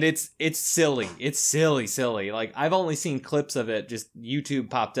 Yeah. And it's silly. It's silly. Like, I've only seen clips of it, just YouTube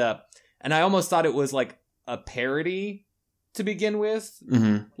popped up, and I almost thought it was like a parody to begin with.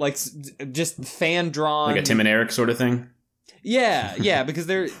 Mm-hmm. Like just fan drawn, Like a Tim and Eric sort of thing. Yeah, because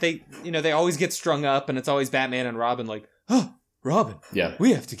they always get strung up, and it's always Batman and Robin like, oh, Robin, Yeah.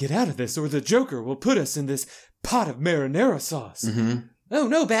 we have to get out of this, or the Joker will put us in this pot of marinara sauce. Mm-hmm. Oh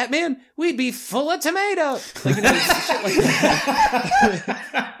no, Batman, we'd be full of tomato. Like, shit like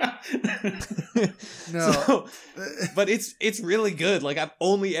that. No. So, but it's really good. Like, I've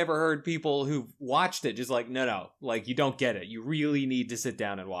only ever heard people who've watched it just like, no, like, you don't get it. You really need to sit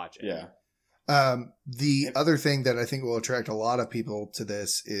down and watch it. Yeah. The other thing that I think will attract a lot of people to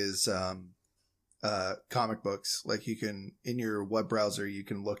this is comic books. Like, you can, in your web browser, you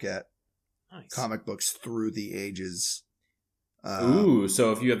can look at Nice. comic books through the ages. Ooh,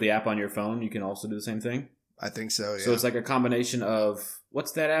 so if you have the app on your phone, you can also do the same thing? I think so, yeah. So it's like a combination of,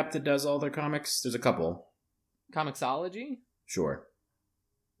 what's that app that does all their comics? There's a couple. Comixology? Sure.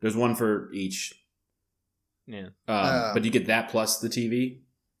 There's one for each. Yeah. But you get that plus the TV?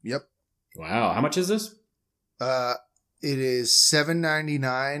 Yep. Wow. How much is this? It is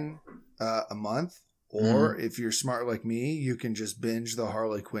 $7.99 a month, or if you're smart like me, you can just binge the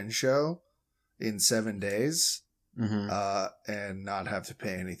Harley Quinn show in 7 days, and not have to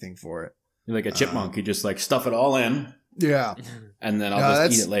pay anything for it. You're like a chipmunk. You just like stuff it all in, Yeah, and then I'll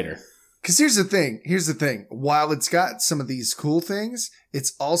just eat it later. because here's the thing. While it's got some of these cool things,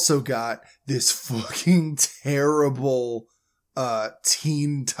 it's also got this fucking terrible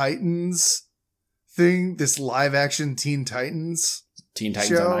Teen Titans thing, this live action Teen Titans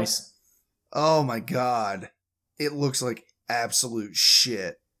show. On Ice. Oh my god, it looks like absolute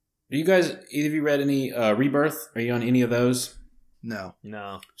shit. Do you guys, either of you read any Rebirth? Are you on any of those? No.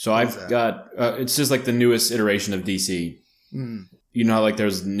 So What is I've that? got, it's just like the newest iteration of DC. You know how like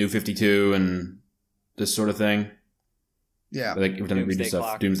there's New 52 and this sort of thing? Yeah. Like every time I read Doomsday this stuff,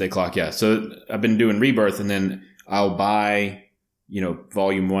 Clock. Doomsday Clock, yeah. So I've been doing Rebirth, and then I'll buy,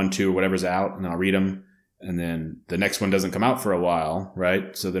 volume 1, 2, or whatever's out, and I'll read them. And then the next one doesn't come out for a while,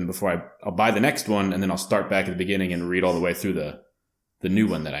 right? So then before I'll buy the next one, and then I'll start back at the beginning and read all the way through the new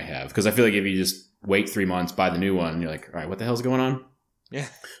one that I have. Because I feel like if you just wait 3 months, buy the new one, you're like, all right, what the hell's going on? Yeah.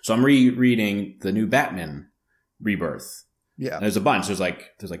 So I'm rereading the new Batman Rebirth. Yeah. And there's a bunch. There's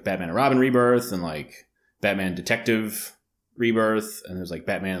like Batman and Robin Rebirth, and like Batman Detective Rebirth, and there's like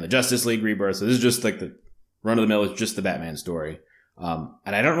Batman and the Justice League Rebirth. So this is just like the run of the mill. It's just the Batman story.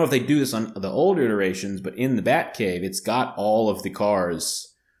 And I don't know if they do this on the older iterations, but in the Batcave, it's got all of the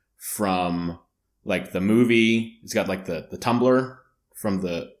cars from like the movie. It's got like the Tumbler from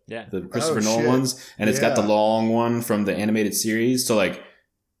the Christopher Nolan shit. ones, and it's got the Yeah. long one from the animated series. So like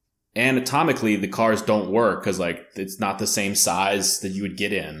anatomically, the cars don't work because like it's not the same size that you would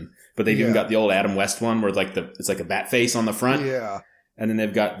get in. But they've even got the old Adam West one where like it's like a bat face on the front, Yeah. and then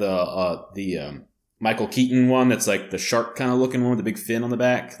they've got the Michael Keaton one that's like the shark kind of looking one with the big fin on the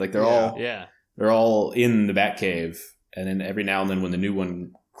back. Like they're all in the Batcave, and then every now and then when the new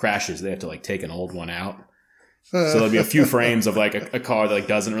one crashes, they have to like take an old one out. So there'll be a few frames of like a car that like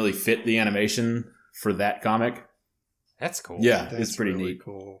doesn't really fit the animation for that comic. That's cool. Yeah, That's it's pretty really neat.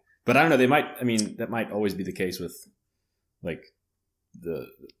 cool. But I don't know. That might always be the case with like the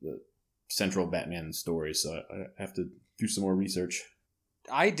central Batman stories. So I have to do some more research.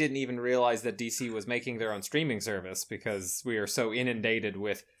 I didn't even realize that DC was making their own streaming service because we are so inundated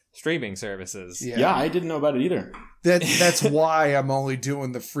with streaming services. Yeah, I didn't know about it either. That's why I'm only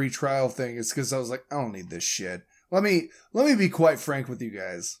doing the free trial thing, is because I was like, I don't need this shit. Let me be quite frank with you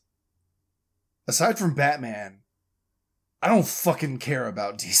guys. Aside from Batman, I don't fucking care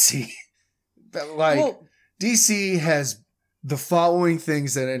about DC. DC has the following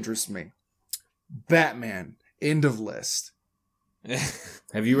things that interest me. Batman, end of list.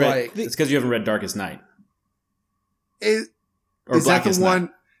 Have you read? Like- It's because you haven't read Darkest Night Is or that the Blackest Night. one?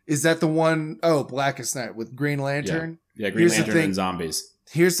 Is that the one? Oh, Blackest Night with Green Lantern. Yeah, Green Here's the Lantern thing. and zombies.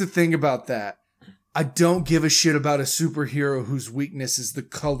 Here's the thing about that. I don't give a shit about a superhero whose weakness is the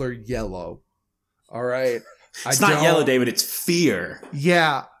color yellow. All right? It's not yellow, David. It's fear.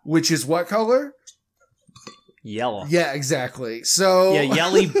 Yeah, which is what color? Yellow. Yeah, exactly. So Yeah,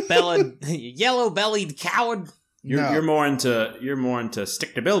 yellow-bellied coward. You're more into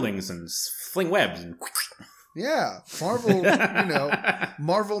stick to buildings and fling webs and. Yeah, Marvel,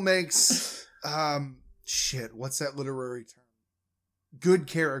 Marvel makes shit, what's that literary term? Good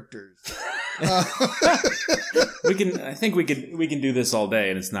characters. I think we can do this all day,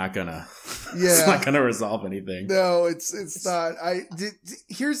 and it's not gonna. Yeah. It's not gonna resolve anything. No, it's not.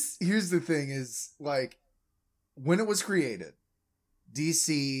 Here's the thing is, like, when it was created,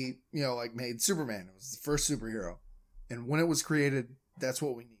 DC, made Superman. It was the first superhero. And when it was created, that's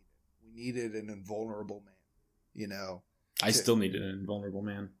what we needed. We needed an invulnerable man, I still need an invulnerable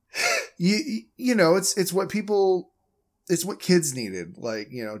man. You know, it's what kids needed, like,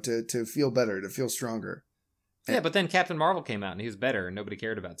 you know, to feel better, to feel stronger. Yeah, but then Captain Marvel came out and he was better and nobody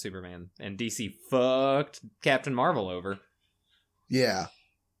cared about Superman. And DC fucked Captain Marvel over. Yeah.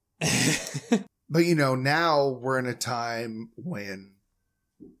 But, you know, now we're in a time when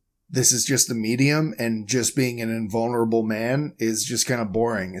this is just a medium and just being an invulnerable man is just kind of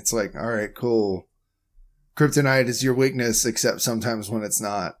boring. It's like, all right, cool. Kryptonite is your weakness, except sometimes when it's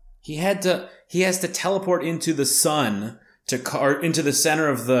not. He has to teleport into the sun into the center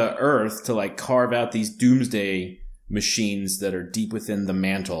of the earth to like carve out these doomsday machines that are deep within the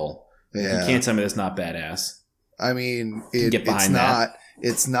mantle. Yeah. You can't tell me that's not badass. I mean, Get behind that.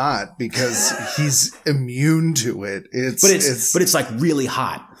 It's not because he's immune to it. But it's like really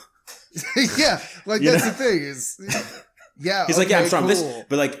hot. Yeah, like that's the thing is, yeah. He's okay, like, yeah, I'm strong. cool. This,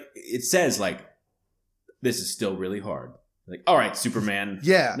 but like it says, like this is still really hard. Like, all right, Superman.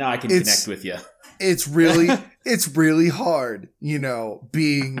 Yeah, now I can connect with you. It's really hard, you know,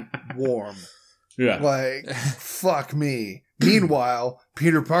 being warm. Yeah, like fuck me. Meanwhile,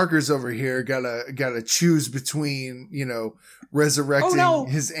 Peter Parker's over here gotta choose between, you know, resurrecting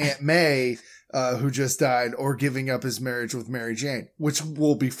his Aunt May, who just died, or giving up his marriage with Mary Jane. Which,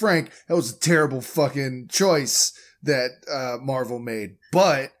 we'll be frank, that was a terrible fucking choice that Marvel made.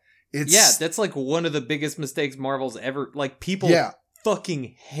 But it's that's like one of the biggest mistakes Marvel's ever. Like people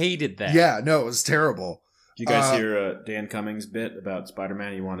fucking hated that. Yeah, no, it was terrible. Did you guys hear Dan Cummings' bit about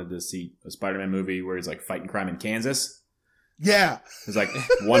Spider-Man? He wanted to see a Spider-Man movie where he's like fighting crime in Kansas. Yeah. There's like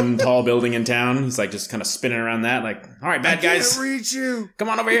one tall building in town. He's like just kind of spinning around that. Like, all right, bad guys. I can't reach you. Come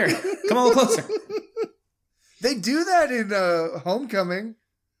on over here. Come a little closer. They do that in Homecoming.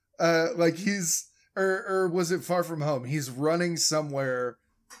 Like he's, or was it Far From Home? He's running somewhere.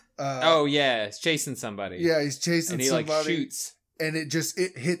 He's chasing somebody. Yeah, he's chasing and he somebody. Like shoots. And it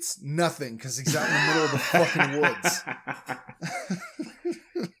hits nothing because he's out in the middle of the fucking woods.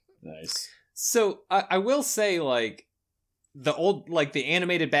 Nice. So I will say, like, the old, like, the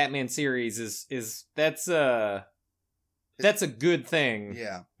animated Batman series is that's a good thing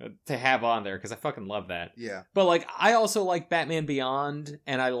to have on there, because I fucking love that. Yeah. But, like, I also like Batman Beyond,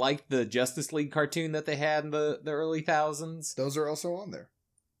 and I like the Justice League cartoon that they had in the early thousands. Those are also on there.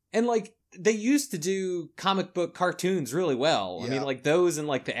 And, like, they used to do comic book cartoons really well. Yeah. I mean, like, those and,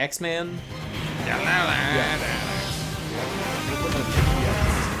 like, the X-Men.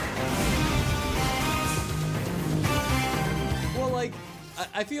 Well, like,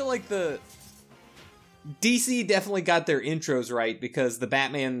 I feel like the DC definitely got their intros right, because the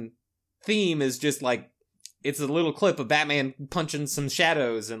Batman theme is just, like, it's a little clip of Batman punching some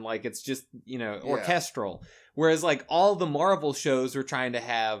shadows, and, like, it's just, you know, orchestral. Whereas, like, all the Marvel shows were trying to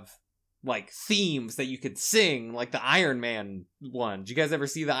have, like, themes that you could sing, like the Iron Man one. Did you guys ever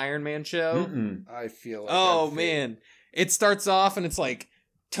see the Iron Man show? Mm-mm. I feel like man. It starts off and it's like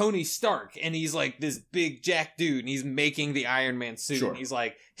Tony Stark, and he's like this big jack dude, and he's making the Iron Man suit. Sure. And he's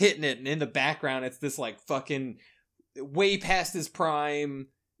like hitting it, and in the background it's this like fucking way past his prime,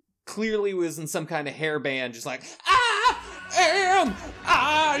 clearly was in some kind of hair band, just like, I am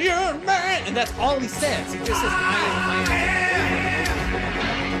Iron Man, and that's all he says. He just says Iron Man.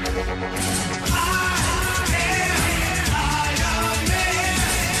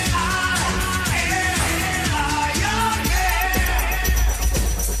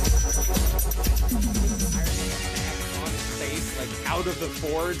 Out of the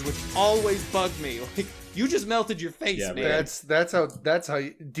forge, which always bugged me. Like, you just melted your face, man. That's how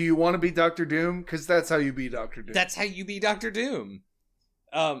you, do you want to be Dr. Doom? Because that's how you be Dr. Doom. That's how you be Dr. Doom.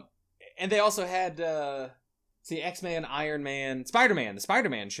 And they also had X-Men, Iron Man, Spider-Man, the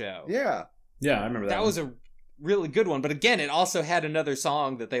Spider-Man show. Yeah, I remember that. That was a really good one, but again, it also had another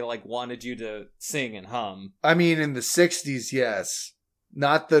song that they like wanted you to sing and hum. I mean, in the 60s, yes.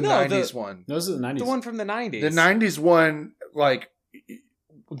 Not the 90s one. Those are the 90s. The one from the 90s. The 90s one, like,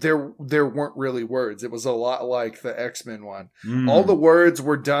 there weren't really words. It was a lot like the X-Men one. All the words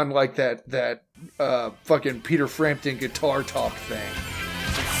were done like that fucking Peter Frampton guitar talk thing.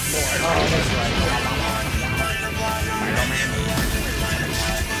 Oh, that's right.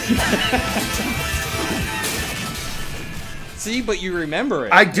 See, but you remember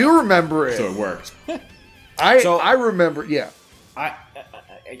it. I do remember it. So it worked. I remember. Yeah.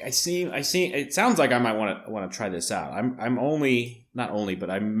 I see. It sounds like I might want to try this out. I'm only, not only, but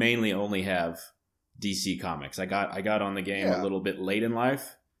I mainly only have DC Comics. I got on the game a little bit late in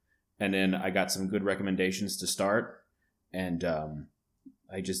life, and then I got some good recommendations to start, and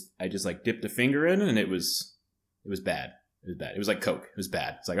I just like dipped a finger in, and it was bad. It was bad. It was like Coke. It was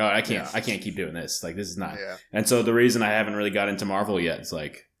bad. It's like, oh, I can't keep doing this. Like, this is not. Yeah. And so the reason I haven't really got into Marvel yet is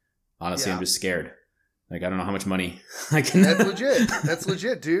like, honestly, Yeah. I'm just scared. Like, I don't know how much money I can. That's legit. That's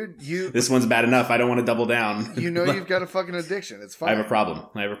legit, dude. This one's bad enough. I don't want to double down. You know you've got a fucking addiction. It's fine. I have a problem.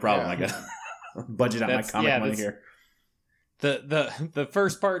 Yeah. I got to budget out my comic money here. The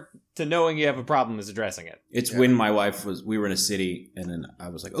first part to knowing you have a problem is addressing it. It's when my wife we were in a city, and then I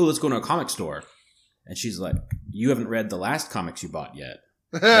was like, oh, let's go to a comic store. And she's like, you haven't read the last comics you bought yet.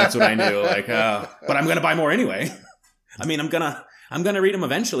 That's what I knew. Like, but I'm going to buy more anyway. I mean, I'm going to read them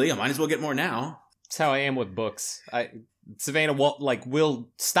eventually. I might as well get more now. That's how I am with books. Savannah will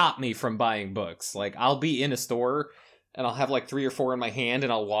stop me from buying books. Like, I'll be in a store and I'll have like 3 or 4 in my hand,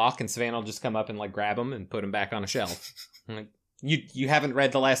 and I'll walk, and Savannah will just come up and like grab them and put them back on a shelf. I'm like, you haven't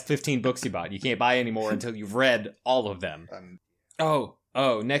read the last 15 books you bought. You can't buy any more until you've read all of them. Oh,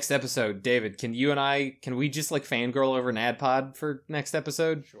 next episode, David, can we just like fangirl over an ad pod for next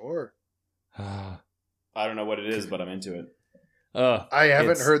episode? Sure. I don't know what it is, but I'm into it. I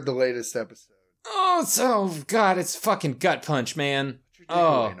haven't heard the latest episode. God, it's fucking Gut Punch, man.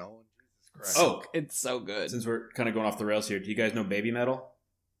 It's so good. Since we're kind of going off the rails here, do you guys know Baby Metal?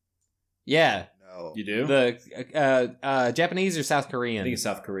 Yeah. No. You do? The Japanese or South Korean? I think it's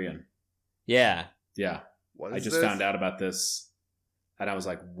South Korean. Yeah. Yeah. What I is just this? found out about this, and I was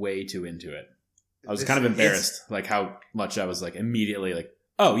like way too into it. I was kind of embarrassed, like how much I was like immediately like,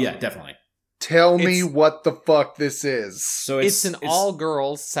 oh yeah, definitely. Tell me what the fuck this is. So it's an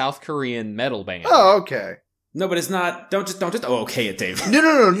all-girls South Korean metal band. Oh, okay. No, but it's not. Don't just. Oh, okay, it, Dave.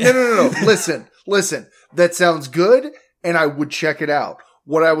 No. Listen. That sounds good, and I would check it out.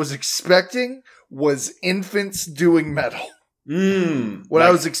 What I was expecting was infants doing metal. What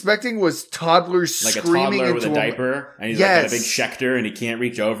I was expecting was toddlers like screaming a toddler into with a diaper, and he's Yes. like got a big Schecter, and he can't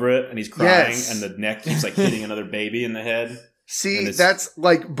reach over it, and he's crying, Yes. and the neck keeps like hitting another baby in the head. See, that's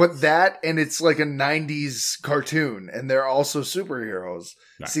like, but that, and it's like a 90s cartoon, and they're also superheroes.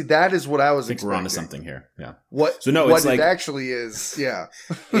 Right. See, that is what I was I think expecting. we're onto something here. Yeah. What? So no, what it's like it actually is. Yeah.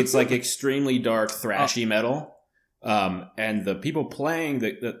 it's like extremely dark, thrashy metal. And the people playing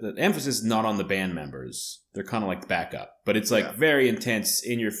the emphasis is not on the band members. They're kind of like the backup, but it's like very intense,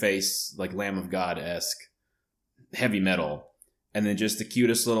 in your face, like Lamb of God-esque heavy metal. And then just the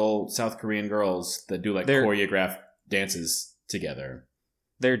cutest little South Korean girls that do like choreographed dances together.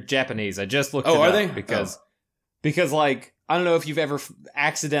 They're Japanese. I just looked it are up they? because like, I don't know if you've ever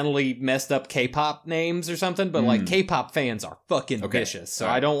accidentally messed up K-pop names or something, but like K-pop fans are fucking vicious. So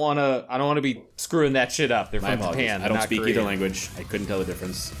I don't want to be screwing that shit up. They're My from apologies. Japan. I don't not speak Korean. either language. I couldn't tell the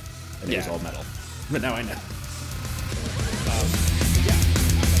difference. And it was all metal. But now I know.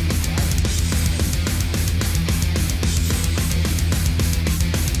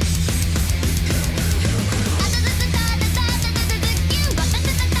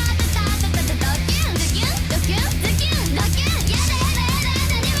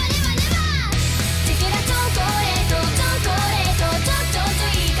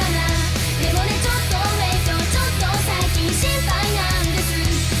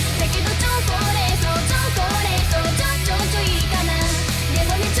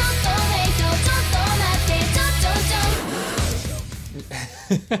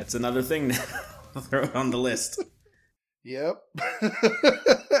 That's another thing now. I'll throw it on the list. Yep.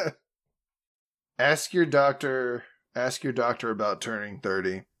 Ask your doctor about turning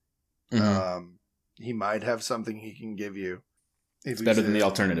 30. He might have something he can give you. It's better than the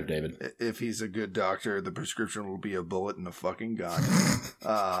alternative, David. If he's a good doctor, the prescription will be a bullet and a fucking gun.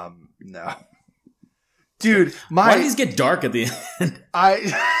 No. Dude, why do these get dark at the end?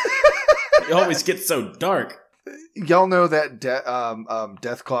 It always gets so dark. Y'all know that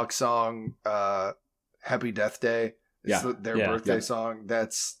Death Clock song, Happy Death Day? It's their birthday song.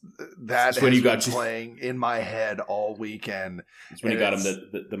 That has been playing in my head all weekend. It's when you got him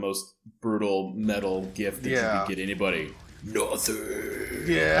the most brutal metal gift that you could get anybody. Nothing.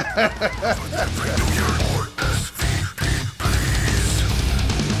 Yeah.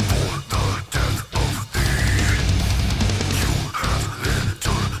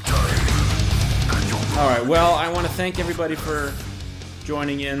 All right, well, I want to thank everybody for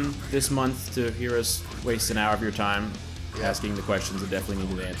joining in this month to hear us waste an hour of your time asking the questions that definitely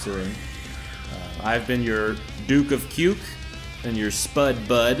needed answering. I've been your Duke of Cuke and your Spud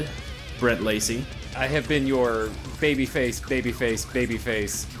Bud, Brent Lacey. I have been your babyface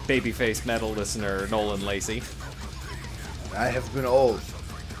metal listener, Nolan Lacey. I have been old.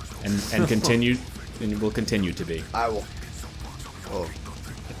 And continued, and will continue to be. I will. Oh.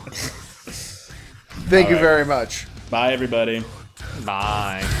 Thank you very much. Bye, everybody.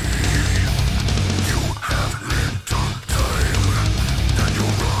 Bye. You have lived or died.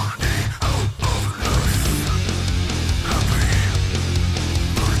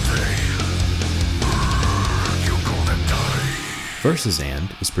 Versus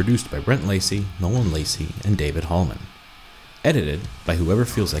And is produced by Brent Lacey, Nolan Lacey, and David Hallman. Edited by whoever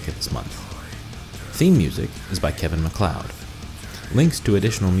feels like it this month. Theme music is by Kevin MacLeod. Links to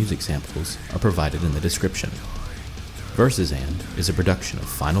additional music samples are provided in the description. Versus And is a production of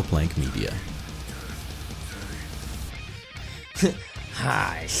Final Plank Media.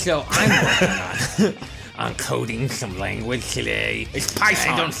 Hi, so I'm working on coding some language today. It's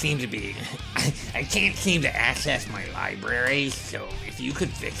Python. I can't seem to access my library, so if you could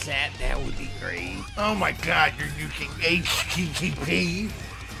fix that, that would be great. Oh my god, you're using HTTP?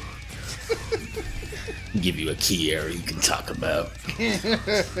 Give you a key area you can talk about.